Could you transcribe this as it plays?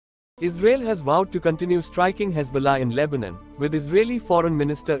Israel has vowed to continue striking Hezbollah in Lebanon, with Israeli Foreign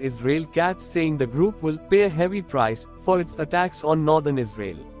Minister Israel Katz saying the group will pay a heavy price for its attacks on northern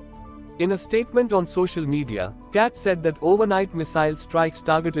Israel. In a statement on social media, Katz said that overnight missile strikes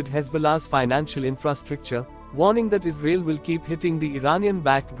targeted Hezbollah's financial infrastructure, warning that Israel will keep hitting the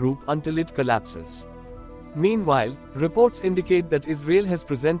Iranian-backed group until it collapses. Meanwhile, reports indicate that Israel has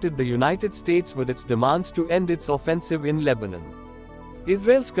presented the United States with its demands to end its offensive in Lebanon.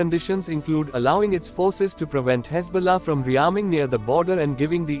 Israel's conditions include allowing its forces to prevent Hezbollah from rearming near the border and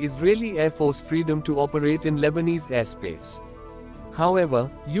giving the Israeli Air Force freedom to operate in Lebanese airspace.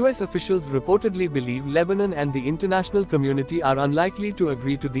 However, US officials reportedly believe Lebanon and the international community are unlikely to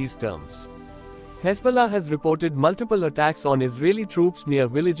agree to these terms. Hezbollah has reported multiple attacks on Israeli troops near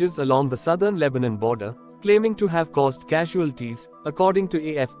villages along the southern Lebanon border, claiming to have caused casualties, according to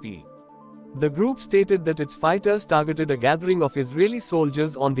AFP. The group stated that its fighters targeted a gathering of Israeli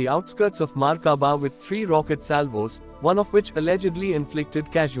soldiers on the outskirts of Markaba with 3 rocket salvos, one of which allegedly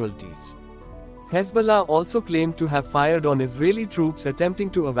inflicted casualties. Hezbollah also claimed to have fired on Israeli troops attempting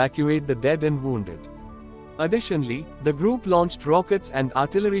to evacuate the dead and wounded. Additionally, the group launched rockets and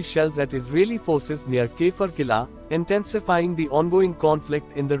artillery shells at Israeli forces near Kfar Kila, intensifying the ongoing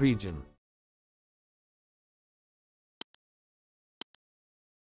conflict in the region.